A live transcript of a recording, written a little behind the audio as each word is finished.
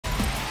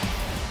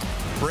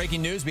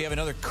Breaking news, we have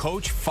another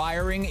coach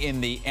firing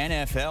in the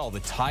NFL. The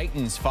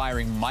Titans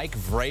firing Mike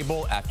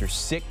Vrabel after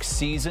 6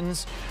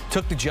 seasons.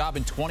 Took the job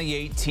in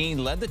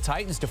 2018, led the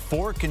Titans to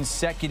 4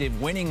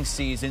 consecutive winning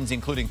seasons,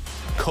 including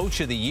Coach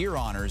of the Year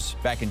honors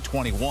back in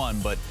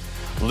 21, but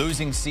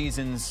losing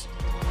seasons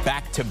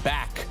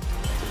back-to-back,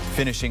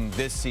 finishing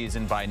this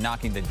season by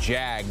knocking the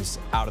Jags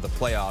out of the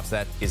playoffs.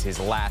 That is his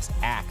last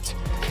act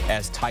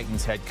as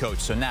Titans head coach.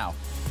 So now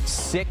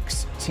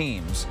 6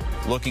 teams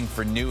looking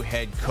for new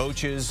head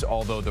coaches,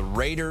 although the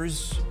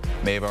Raiders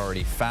may have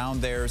already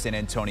found theirs in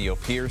Antonio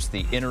Pierce,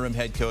 the interim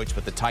head coach,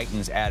 but the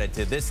Titans added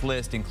to this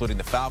list, including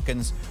the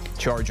Falcons,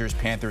 Chargers,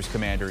 Panthers,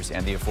 Commanders,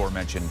 and the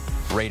aforementioned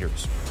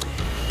Raiders.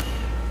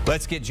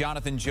 Let's get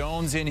Jonathan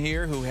Jones in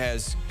here, who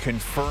has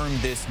confirmed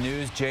this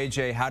news.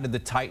 JJ, how did the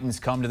Titans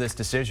come to this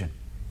decision?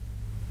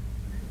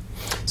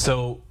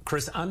 So,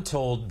 Chris, I'm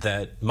told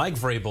that Mike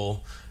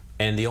Vrabel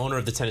and the owner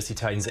of the Tennessee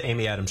Titans,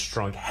 Amy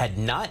Adams-Strunk, had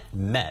not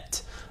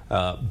met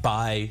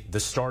by the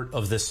start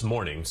of this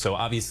morning. So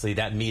obviously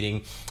that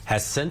meeting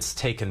has since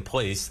taken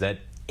place, that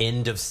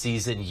end of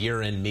season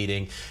year-end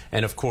meeting,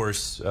 and of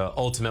course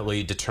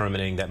ultimately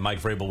determining that Mike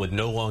Vrabel would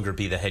no longer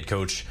be the head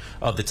coach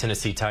of the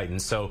Tennessee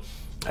Titans. So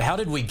how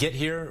did we get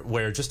here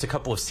where just a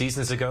couple of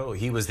seasons ago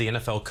he was the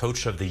NFL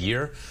Coach of the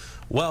Year?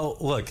 Well,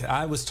 look,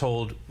 I was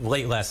told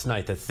late last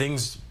night that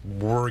things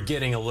were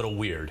getting a little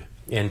weird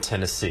in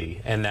Tennessee,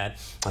 and that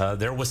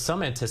there was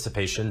some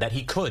anticipation that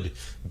he could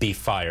be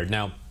fired.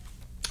 Now,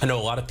 I know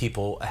a lot of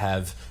people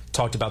have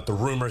talked about the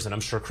rumors, and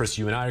I'm sure, Chris,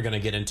 you and I are going to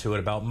get into it,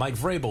 about Mike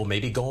Vrabel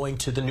maybe going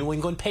to the New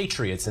England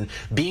Patriots and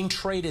being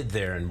traded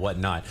there and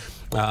whatnot.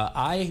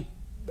 I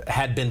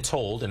had been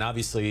told, and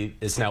obviously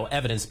is now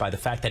evidenced by the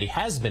fact that he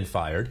has been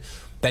fired,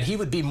 that he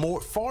would be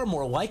far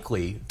more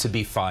likely to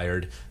be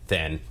fired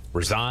than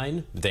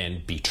resign,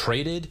 than be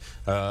traded,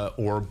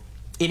 or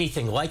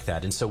anything like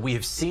that. And so we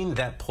have seen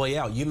that play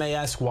out. You may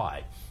ask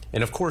why.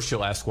 And of course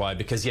you'll ask why,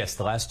 because yes,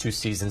 the last 2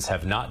 seasons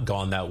have not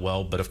gone that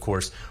well, but of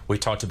course we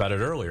talked about it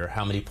earlier,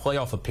 how many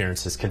playoff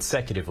appearances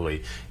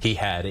consecutively he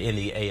had in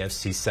the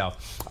AFC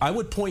South. I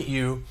would point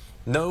you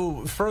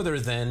no further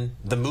than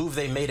the move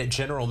they made at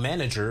general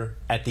manager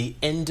at the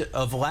end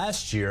of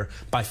last year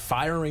by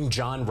firing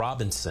John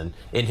Robinson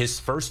in his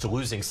first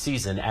losing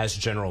season as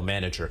general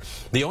manager.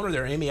 The owner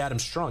there, Amy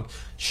Adams-Strunk,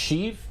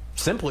 she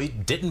simply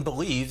didn't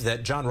believe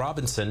that John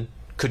Robinson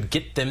could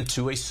get them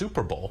to a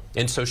Super Bowl.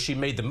 And so she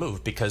made the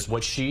move, because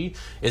what she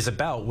is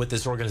about with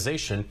this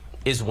organization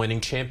is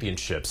winning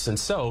championships. And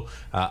so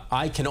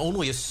I can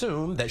only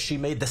assume that she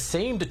made the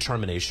same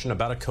determination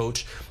about a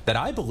coach that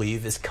I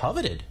believe is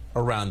coveted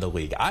around the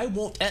league. I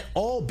won't at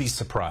all be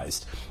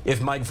surprised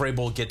if Mike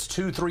Vrabel gets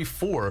 2, 3,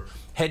 4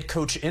 head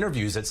coach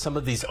interviews at some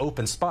of these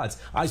open spots.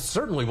 I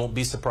certainly won't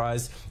be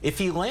surprised if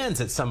he lands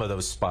at some of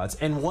those spots.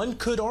 And one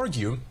could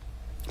argue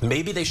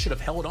maybe they should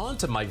have held on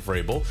to Mike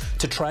Vrabel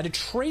to try to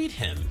trade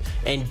him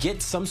and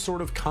get some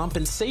sort of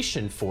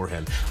compensation for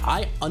him.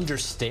 I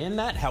understand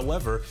that.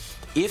 However,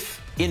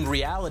 if in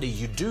reality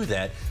you do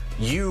that,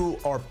 you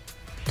are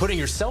putting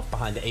yourself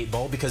behind the 8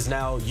 ball, because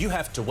now you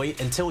have to wait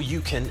until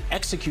you can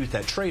execute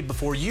that trade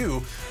before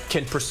you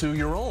can pursue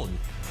your own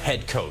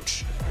head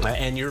coach.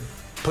 And you're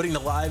putting the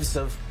lives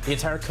of the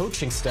entire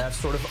coaching staff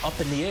sort of up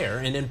in the air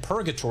and in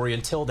purgatory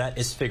until that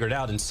is figured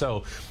out. And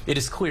so it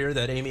is clear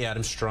that Amy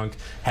Adams-Strunk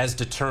has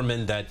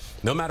determined that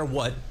no matter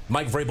what,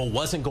 Mike Vrabel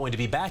wasn't going to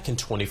be back in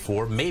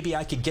 24. Maybe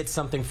I could get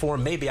something for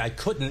him, maybe I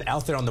couldn't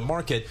out there on the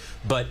market,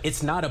 but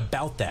it's not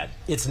about that.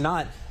 It's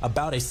not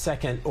about a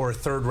 2nd or a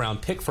 3rd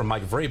round pick for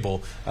Mike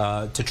Vrabel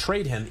to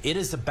trade him. It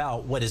is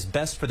about what is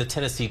best for the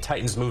Tennessee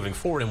Titans moving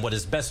forward, and what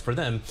is best for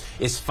them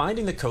is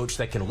finding the coach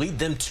that can lead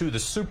them to the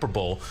Super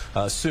Bowl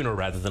sooner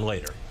rather than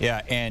later.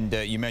 Yeah, and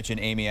you mentioned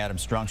Amy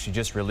Adams-Strunk. She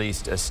just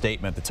released a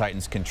statement, the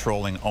Titans'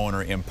 controlling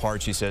owner. In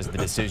part, she says the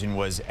decision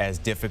was as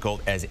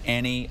difficult as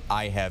any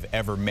I have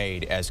ever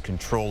made as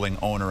controlling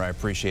owner. I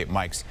appreciate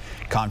Mike's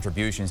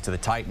contributions to the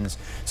Titans.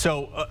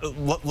 So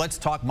let's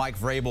talk Mike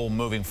Vrabel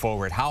moving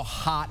forward. How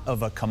hot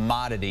of a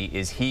commodity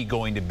is he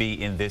going to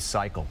be in this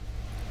cycle?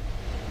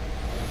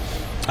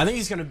 I think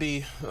he's going to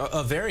be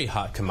a very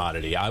hot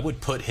commodity. I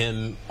would put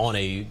him on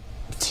a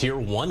tier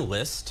 1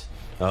 list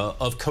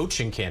of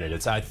coaching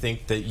candidates. I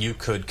think that you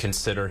could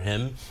consider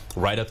him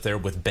right up there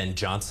with Ben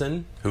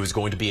Johnson, who is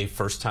going to be a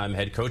first-time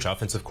head coach,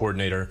 offensive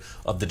coordinator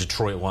of the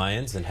Detroit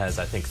Lions, and has,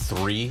 I think,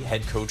 3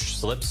 head coach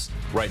slips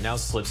right now,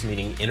 slips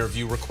meaning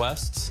interview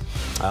requests.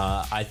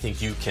 I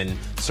think you can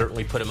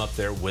certainly put him up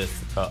there with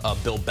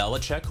Bill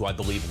Belichick, who I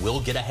believe will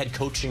get a head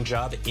coaching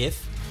job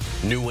if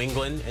New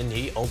England and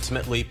he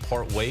ultimately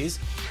part ways.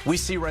 We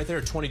see right there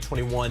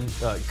 2021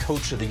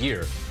 Coach of the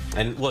Year.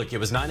 And look, it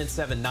was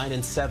 9-7,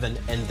 9-7,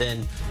 and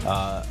then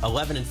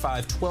 11-5,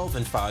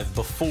 12-5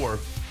 before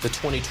the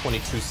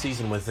 2022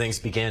 season, when things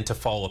began to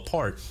fall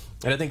apart.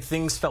 And I think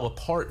things fell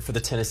apart for the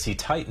Tennessee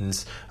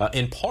Titans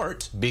in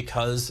part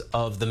because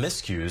of the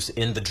miscues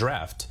in the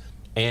draft.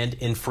 and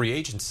in free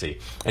agency.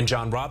 And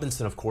John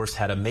Robinson, of course,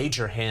 had a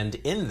major hand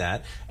in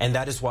that, and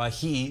that is why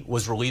he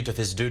was relieved of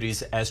his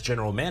duties as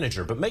general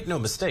manager. But make no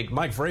mistake,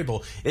 Mike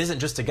Vrabel isn't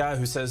just a guy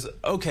who says,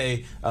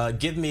 okay,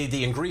 give me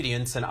the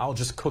ingredients and I'll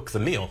just cook the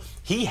meal.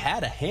 He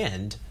had a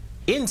hand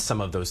in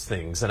some of those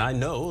things, and I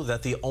know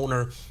that the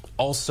owner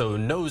also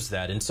knows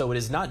that. And so it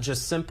is not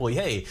just simply,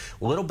 hey,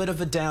 a little bit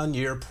of a down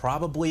year,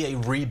 probably a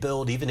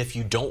rebuild, even if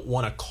you don't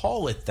want to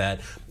call it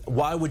that.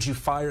 Why would you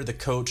fire the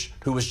coach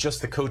who was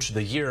just the coach of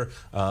the year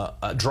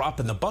a drop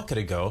in the bucket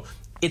ago?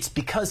 It's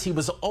because he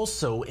was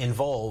also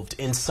involved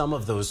in some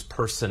of those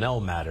personnel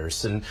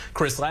matters. And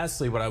Chris,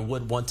 lastly, what I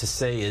would want to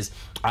say is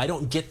I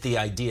don't get the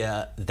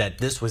idea that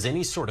this was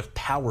any sort of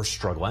power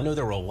struggle. I know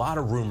there were a lot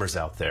of rumors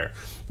out there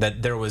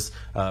that there was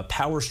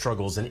power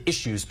struggles and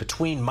issues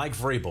between Mike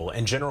Vrabel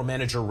and general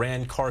manager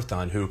Ran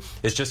Carthon, who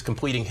is just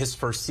completing his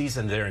first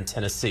season there in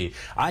Tennessee.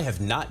 I have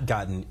not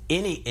gotten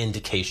any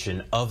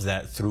indication of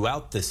that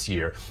throughout this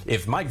year.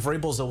 If Mike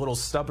Vrabel's a little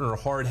stubborn or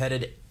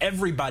hard-headed,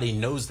 everybody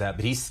knows that,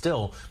 but he's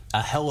still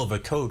a hell of a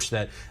coach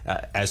that,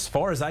 as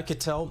far as I could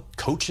tell,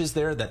 coaches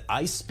there that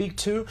I speak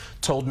to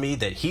told me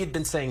that he had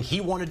been saying he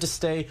wanted to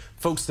stay.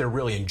 Folks there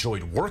really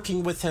enjoyed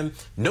working with him.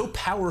 No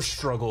power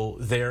struggle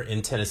there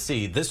in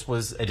Tennessee. This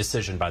was a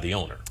decision by the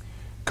owner.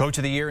 Coach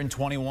of the year in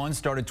 21,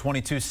 started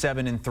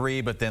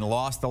 22-7-3, but then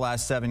lost the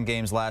last 7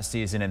 games last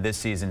season, and this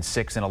season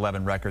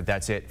 6-11 record.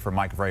 That's it for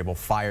Mike Vrabel,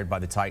 fired by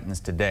the Titans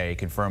today,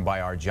 confirmed by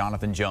our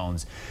Jonathan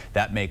Jones.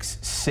 That makes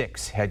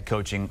 6 head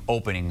coaching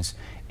openings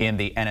in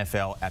the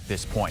NFL at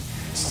this point.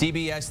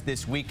 CBS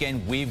this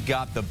weekend, we've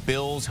got the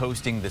Bills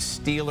hosting the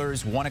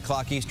Steelers, 1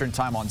 o'clock Eastern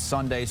time on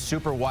Sunday.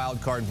 Super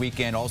Wild Card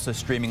weekend, also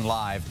streaming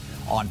live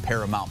on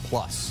Paramount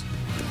Plus.